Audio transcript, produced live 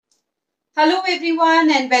Hello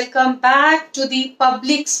everyone and welcome back to the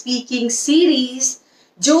public speaking series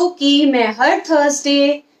जो कि मैं हर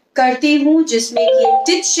Thursday करती हूँ, जिसमें कि एक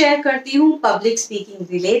टिप्स शेयर करती हूँ पब्लिक स्पीकिंग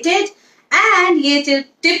रिलेटेड। एंड ये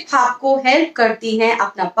टिप आपको हेल्प करती हैं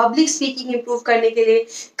अपना पब्लिक स्पीकिंग इंप्रूव करने के लिए,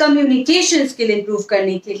 कम्युनिकेशन स्किल इंप्रूव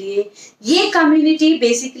करने के लिए। ये कम्युनिटी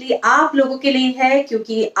बेसिकली आप लोगों के लिए है,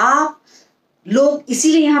 क्योंकि आप लोग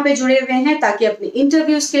इसीलिए यहाँ पे जुड़े हुए हैं ताकि अपने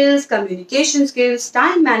interview skills, communication skills,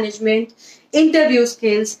 time management, interview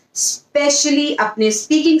skills, specially अपने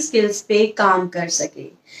स्पीकिंग स्किल्स पे काम कर सके।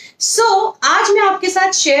 आज मैं आपके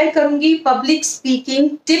साथ शेयर करूंगी public speaking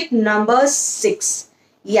tip number 6।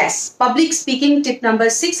 Yes, public speaking tip number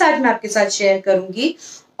 6 आज मैं आपके साथ शेयर करूंगी।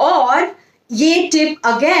 और ये टिप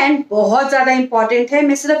अगेन बहुत ज्यादा इंपॉर्टेंट है।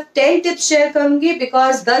 मैं सिर्फ 10 टिप्स शेयर करूंगी,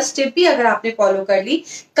 बिकॉज 10 टिप भी अगर आपने फॉलो कर ली,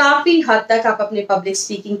 काफी हद तक आप अपने पब्लिक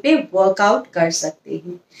स्पीकिंग पे वर्कआउट कर सकते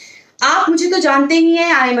हैं। आप मुझे तो जानते ही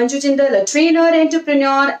हैं, I am Anju Jindal, a trainer,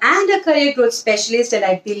 entrepreneur and a career growth specialist, and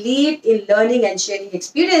I believe in learning and sharing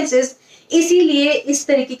experiences. इसीलिए इस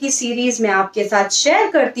तरीके की सीरीज मैं आपके साथ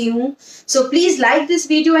शेयर करती हूँ। So please like this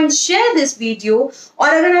video and share this video. और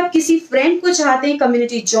अगर आप किसी फ्रेंड को चाहते हैं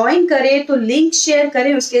कम्युनिटी ज्वाइन करें, तो लिंक शेयर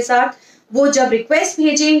करें उसके साथ। वो जब रिक्वेस्ट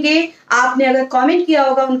भेजेंगे, आपने अगर कमेंट किया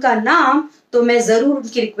होगा उनका नाम, तो मैं जरूर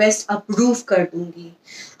उनकी रिक्वेस्ट अप्रूव कर दूंगी।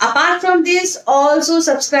 Apart from this, also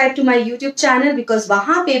subscribe to my YouTube channel, because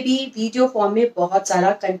वहां पे भी वीडियो फॉर्म में बहुत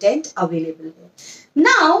सारा कंटेंट अवेलेबल है।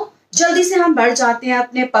 नाउ जल्दी से हम बढ़ जाते हैं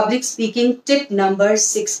अपने पब्लिक स्पीकिंग टिप नंबर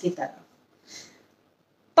 6 की तरफ।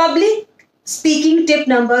 पब्लिक स्पीकिंग टिप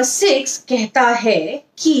नंबर 6 कहता है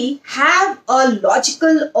कि have a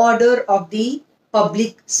logical order of the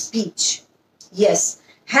public speech. Yes,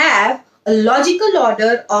 have a logical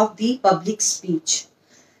order of the public speech.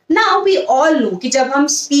 Now we all know कि जब हम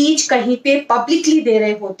स्पीच कहीं पे पब्लिकली दे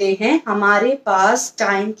रहे होते हैं, हमारे पास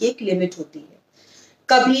टाइम की एक लिमिट होती है।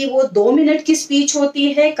 कभी वो 2 मिनट की स्पीच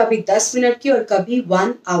होती है, कभी 10 मिनट की, और कभी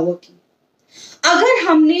 1 आवर की। अगर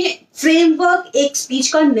हमने फ्रेमवर्क एक स्पीच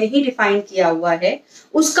का नहीं डिफाइन किया हुआ है,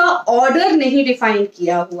 उसका ऑर्डर नहीं डिफाइन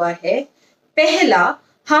किया हुआ है, पहला,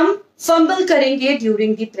 हम फंबल करेंगे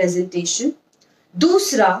ड्यूरिंग द प्रेजेंटेशन।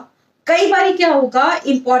 दूसरा, कई बार क्या होगा,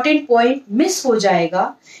 इंपॉर्टेंट पॉइंट मिस हो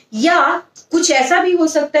जाएगा, या कुछ ऐसा भी हो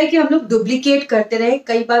सकता है कि हम लोग डुप्लीकेट करते रहे,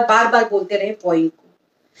 कई बार बार बार बोलते रहे पॉइंट को।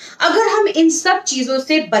 अगर हम इन सब चीजों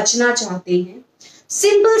से बचना चाहते हैं,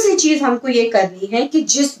 सिंपल सी चीज हमको ये करनी है कि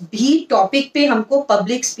जिस भी टॉपिक पे हमको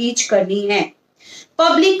पब्लिक स्पीच करनी है,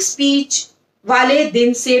 पब्लिक स्पीच वाले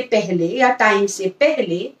दिन से पहले या टाइम से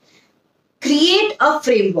पहले क्रिएट अ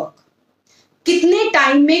फ्रेमवर्क। कितने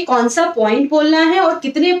टाइम में कौन सा पॉइंट बोलना है और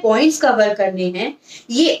कितने पॉइंट्स कवर करने हैं,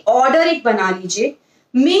 ये ऑर्डर एक बना लीजिए।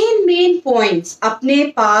 मेन पॉइंट्स अपने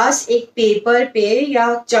पास एक पेपर पे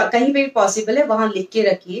या कहीं पे भी पॉसिबल है वहां लिख के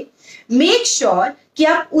रखिए। मेक श्योर कि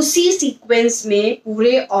आप उसी सीक्वेंस में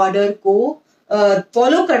पूरे ऑर्डर को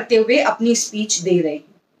फॉलो करते हुए अपनी स्पीच दे रहे हैं।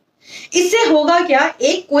 इससे होगा क्या,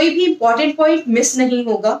 एक कोई भी इंपॉर्टेंट पॉइंट मिस नहीं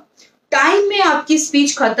होगा, टाइम में आपकी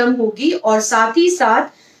स्पीच खत्म होगी, और साथ ही साथ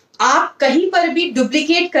आप कहीं पर भी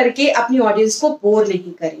डुप्लीकेट करके अपनी ऑडियंस को बोर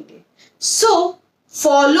नहीं करेंगे। So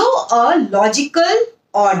follow a logical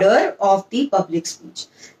order of the public speech.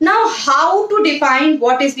 Now how to define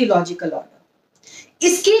what is the logical order?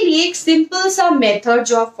 इसके लिए एक सिंपल सा मेथड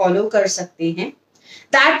जो आप फॉलो कर सकते हैं,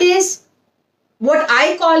 that is what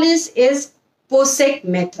I call is पोसेक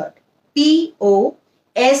method.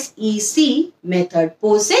 POSEC method,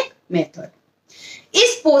 पोसेक method.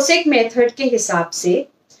 इस पोसेक मेथड के हिसाब से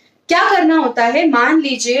क्या करना होता है, मान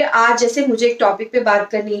लीजिए आज जैसे मुझे एक टॉपिक पे बात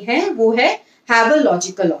करनी है, वो है हैव अ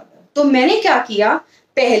लॉजिकल ऑर्डर। तो मैंने क्या किया,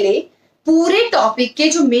 पहले पूरे टॉपिक के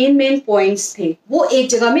जो मेन पॉइंट्स थे वो एक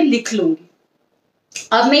जगह में लिख लूंगी।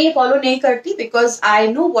 अब मैं ये फॉलो नहीं करती, because I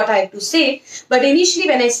know what I have to से, but initially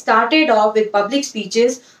when I started off with public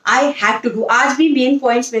speeches, I had to do. आज भी मेन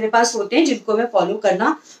पॉइंट्स मेरे पास होते हैं जिनको मैं फॉलो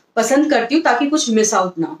करना पसंद करती हूँ, ताकि कुछ मिस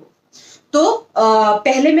आउट ना हो। तो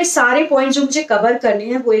पहले मैं सारे पॉइंट जो मुझे कवर करने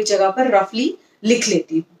हैं वो एक जगह पर रफली लिख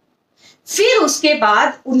लेती हूँ। फिर उसके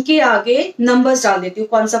बाद उनके आगे नंबर्स डाल देती हूँ,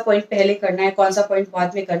 कौन सा पॉइंट पहले करना है, कौन सा पॉइंट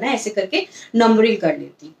बाद में करना है, ऐसे करके नंबरिंग कर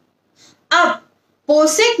लेती हूँ। अब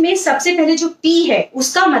पोसेक में सबसे पहले जो P है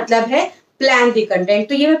उसका मतलब है प्लान द कंटेंट,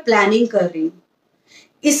 तो ये मैं प्लानिंग कर रही हूँ।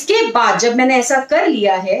 इसके बाद जब मैंने ऐसा कर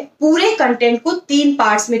लिया है, पूरे कंटेंट को 3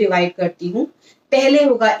 पार्ट्स में डिवाइड करती हूँ। पहले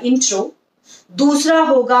होगा इंट्रो, दूसरा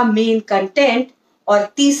होगा मेन कंटेंट,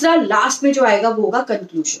 और तीसरा लास्ट में जो आएगा वो होगा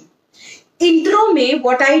कंक्लूजन। इंट्रो में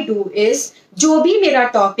व्हाट आई डू इज, जो भी मेरा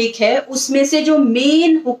टॉपिक है उसमें से जो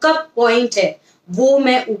मेन हुकअप पॉइंट है वो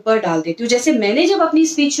मैं ऊपर डाल देती हूँ। जैसे मैंने जब अपनी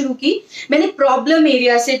स्पीच शुरू की, मैंने प्रॉब्लम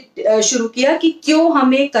एरिया से शुरू किया कि क्यों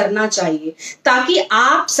हमें करना चाहिए, ताकि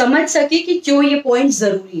आप समझ सके कि क्यों ये पॉइंट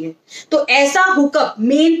जरूरी है। तो ऐसा hookup,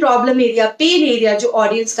 main problem area, pen area जो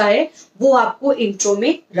ऑडियंस का है, वो आपको इंट्रो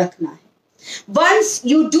में रखना है। Once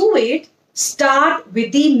you do it, start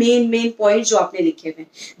with the main point जो आपने लिखे हुए,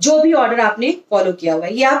 जो भी ऑर्डर आपने फॉलो किया हुआ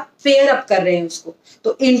है, ये आप फेयर अप कर रहे हैं उसको।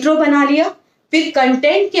 तो इंट्रो बना लिया, फिर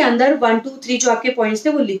कंटेंट के अंदर 1 2 3 जो आपके पॉइंट्स थे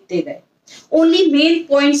वो लिखते गए। Only main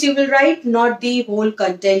points you will write, not the whole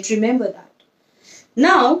content, remember that.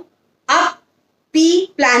 Now अब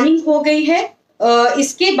पी प्लानिंग हो गई है।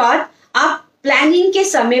 इसके बाद आप प्लानिंग के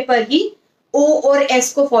समय पर ही O और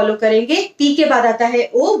S को फॉलो करेंगे। P के बाद आता है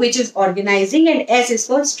O, which is organising, and S is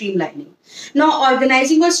for streamlining. Now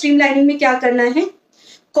organising और स्ट्रीमलाइनिंग में क्या करना है,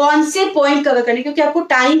 कौन से पॉइंट कवर करने, क्योंकि आपको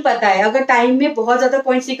टाइम पता है। अगर टाइम में बहुत ज्यादा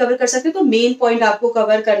पॉइंट्स नहीं कवर कर सकते तो मेन पॉइंट आपको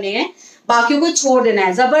कवर करने हैं, बाकियों को छोड़ देना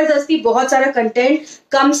है। जबरदस्ती बहुत सारा कंटेंट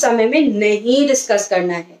कम समय में नहीं डिस्कस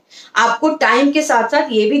करना है। आपको टाइम के साथ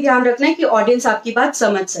साथ ये भी ध्यान रखना है कि ऑडियंस आपकी बात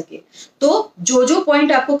समझ सके। तो जो जो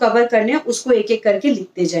पॉइंट आपको कवर करने हैं उसको एक एक करके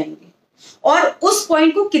लिखते जाएंगे, और उस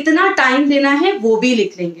पॉइंट को कितना टाइम देना है वो भी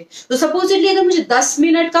लिख लेंगे। तो सपोजिटली अगर मुझे 10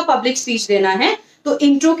 मिनट का पब्लिक स्पीच देना है, तो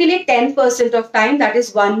इंट्रो के लिए 10% of time, that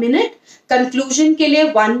is 1 minute, conclusion के लिए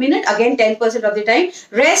 1 minute, again 10% of the time,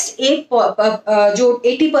 rest जो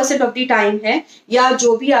 80% ऑफ द टाइम है, या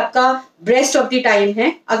जो भी आपका रेस्ट ऑफ द टाइम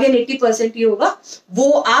है, अगेन 80% ही होगा,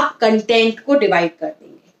 वो आप कंटेंट को डिवाइड कर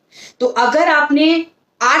देंगे। तो अगर आपने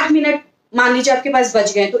 8 मिनट मान लीजिए आपके पास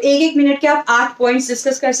बच गए, तो एक एक मिनट के आप 8 पॉइंट्स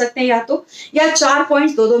डिस्कस कर सकते हैं, या 4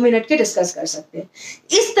 पॉइंट्स 2 मिनट के डिस्कस कर सकते हैं।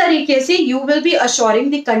 इस तरीके से you will be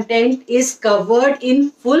assuring the content is covered in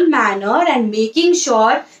full manner and making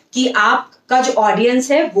sure कि आपका जो ऑडियंस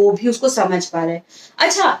है वो भी उसको समझ पा रहा है।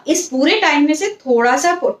 अच्छा, इस पूरे टाइम में से थोड़ा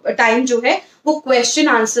सा टाइम जो है वो क्वेश्चन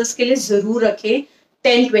आंसर्स के लिए जरूर रखें,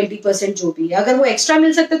 10-20% जो भी है। अगर वो एक्स्ट्रा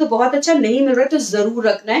मिल सकता है तो बहुत अच्छा, नहीं मिल रहा है तो जरूर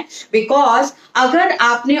रखना है, बिकॉज अगर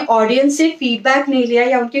आपने ऑडियंस से फीडबैक नहीं लिया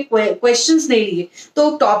या उनके क्वेश्चंस नहीं लिए तो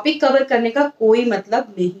टॉपिक कवर करने का कोई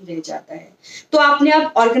मतलब नहीं रह जाता है। तो आपने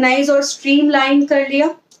अब ऑर्गेनाइज और स्ट्रीमलाइन कर लिया।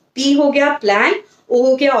 पी हो गया प्लान, ओ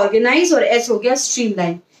हो गया ऑर्गेनाइज, और एस हो गया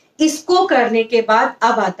स्ट्रीमलाइन। इसको करने के बाद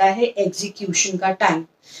अब आता है एग्जीक्यूशन का टाइम।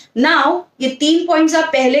 नाउ ये 3 पॉइंट्स आप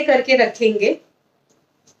पहले करके रखेंगे।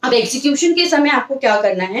 अब एग्जीक्यूशन के समय आपको क्या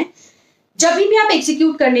करना है, जब भी आप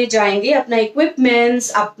एग्जीक्यूट करने जाएंगे, अपना इक्विपमेंट्स,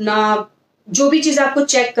 अपना जो भी चीज आपको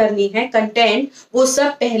चेक करनी है, कंटेंट, वो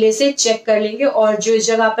सब पहले से चेक कर लेंगे, और जो इस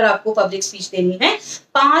जगह पर आपको पब्लिक स्पीच देनी है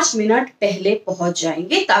 5 मिनट पहले पहुंच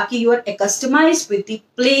जाएंगे, ताकि you are customized with the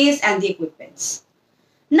place and the equipments.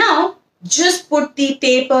 Now just put the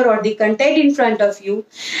paper or the content in front of you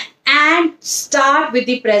and start with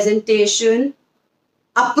the presentation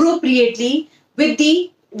appropriately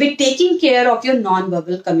with taking care of your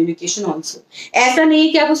non-verbal communication also. ऐसा नहीं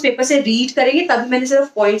है कि आप उस paper से read करेंगे तभी मैंने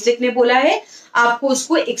सिर्फ पॉइंट्स लिखने बोला है, आपको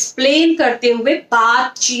उसको एक्सप्लेन करते हुए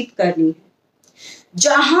बातचीत करनी है।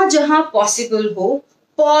 जहां जहां पॉसिबल हो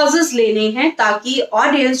पॉजेस लेने हैं, ताकि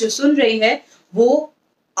ऑडियंस जो सुन रही है वो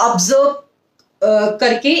ऑब्जर्व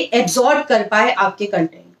करके एब्जॉर्ब कर पाए आपके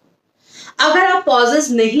कंटेंट को। अगर आप पॉजेस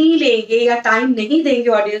नहीं लेंगे या टाइम नहीं देंगे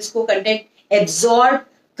ऑडियंस को कंटेंट एब्जॉर्ब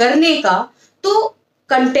करने का, तो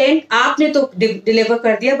कंटेंट आपने तो डिलीवर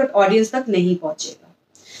कर दिया बट ऑडियंस तक नहीं पहुंचेगा।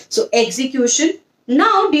 सो execution,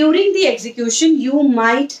 now during the execution you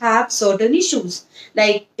might have certain issues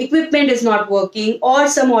like equipment is not working, or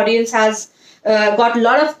some audience has got a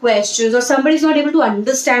lot of questions, or somebody is not able to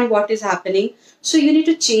understand what is happening. So you need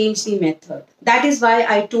to change the method. That is why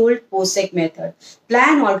I told POSEC method.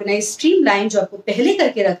 Plan, organize, streamline जो आपको पहले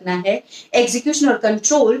करके रखना है, execution और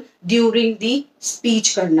control during the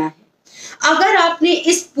speech करना है। अगर आपने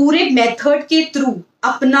इस पूरे मेथड के थ्रू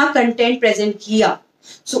अपना कंटेंट प्रेजेंट किया,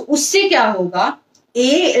 सो उससे क्या होगा,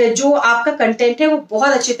 जो आपका कंटेंट है वो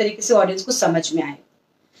बहुत अच्छे तरीके से ऑडियंस को समझ में आएगा,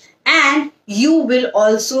 and you will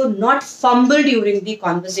also not fumble during the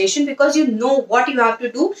conversation because you know what you have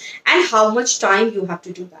to do and how much time you have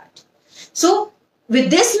to do that. So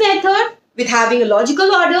with this method, with having a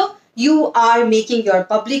logical order, you are making your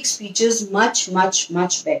public speeches much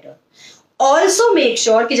better. Also make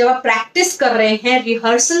sure कि जब आप practice कर रहे हैं,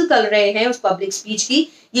 rehearsal कर रहे हैं उस पब्लिक स्पीच की,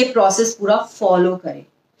 ये प्रोसेस पूरा फॉलो करें,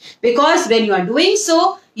 because when you are doing so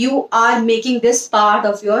you are making this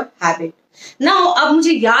part of your habit. Now अब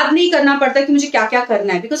मुझे याद नहीं करना पड़ता कि मुझे क्या क्या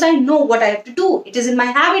करना है, because I know what I have to do. It is in my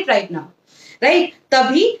habit right now, right?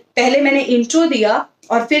 तभी पहले मैंने इंट्रो दिया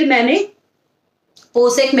और फिर मैंने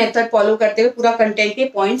पोसेक मेथड फॉलो करते हुए पूरा कंटेंट के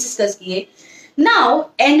पॉइंट्स डिस्कस किए. नाउ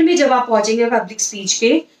एंड में जब आप पहुंचेंगे पब्लिक स्पीच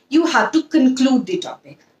के, you have to conclude the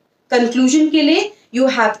topic. Conclusion के लिए you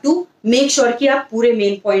have to make sure कि आप पूरे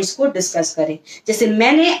मेन पॉइंट्स को डिस्कस करें। जैसे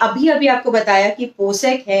मैंने अभी अभी आपको बताया कि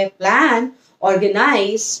पोसेक है प्लान,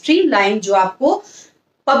 ऑर्गेनाइज, स्ट्रीमलाइन जो आपको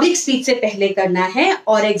पब्लिक स्पीच से पहले करना है,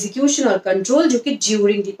 और एग्जीक्यूशन और कंट्रोल जो कि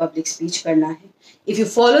ड्यूरिंग द पब्लिक स्पीच करना है। If you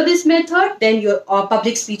follow this method then your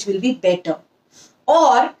public speech will be better.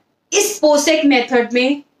 और इस पोसेक मेथड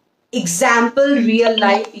में एग्जाम्पल रियल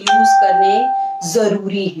लाइफ यूज करने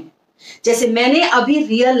जरूरी है। जैसे मैंने अभी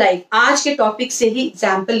रियल लाइफ आज के टॉपिक से ही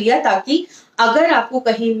एग्जाम्पल लिया, ताकि अगर आपको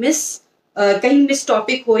कहीं मिस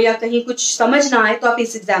टॉपिक हो या कहीं कुछ समझ ना आए तो आप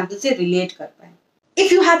इस एग्जाम्पल से रिलेट कर पाए।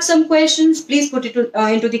 If you have some questions please put it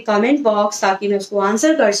into the comment box ताकि मैं उसको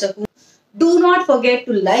आंसर कर सकूं। Do not forget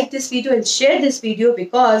to like this video and share this video,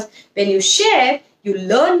 because when you share you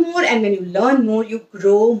learn more, and when you learn more you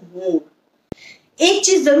grow more. एक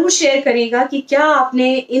चीज जरूर share करिएगा कि क्या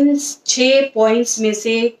आपने इन 6 पॉइंट्स में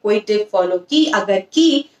से कोई टिप फॉलो की, अगर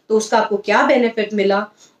की तो उसका आपको क्या बेनिफिट मिला।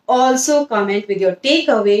 Also comment with your take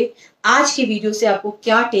away, आज की वीडियो से आपको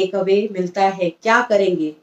क्या टेक अवे मिलता है, क्या करेंगे।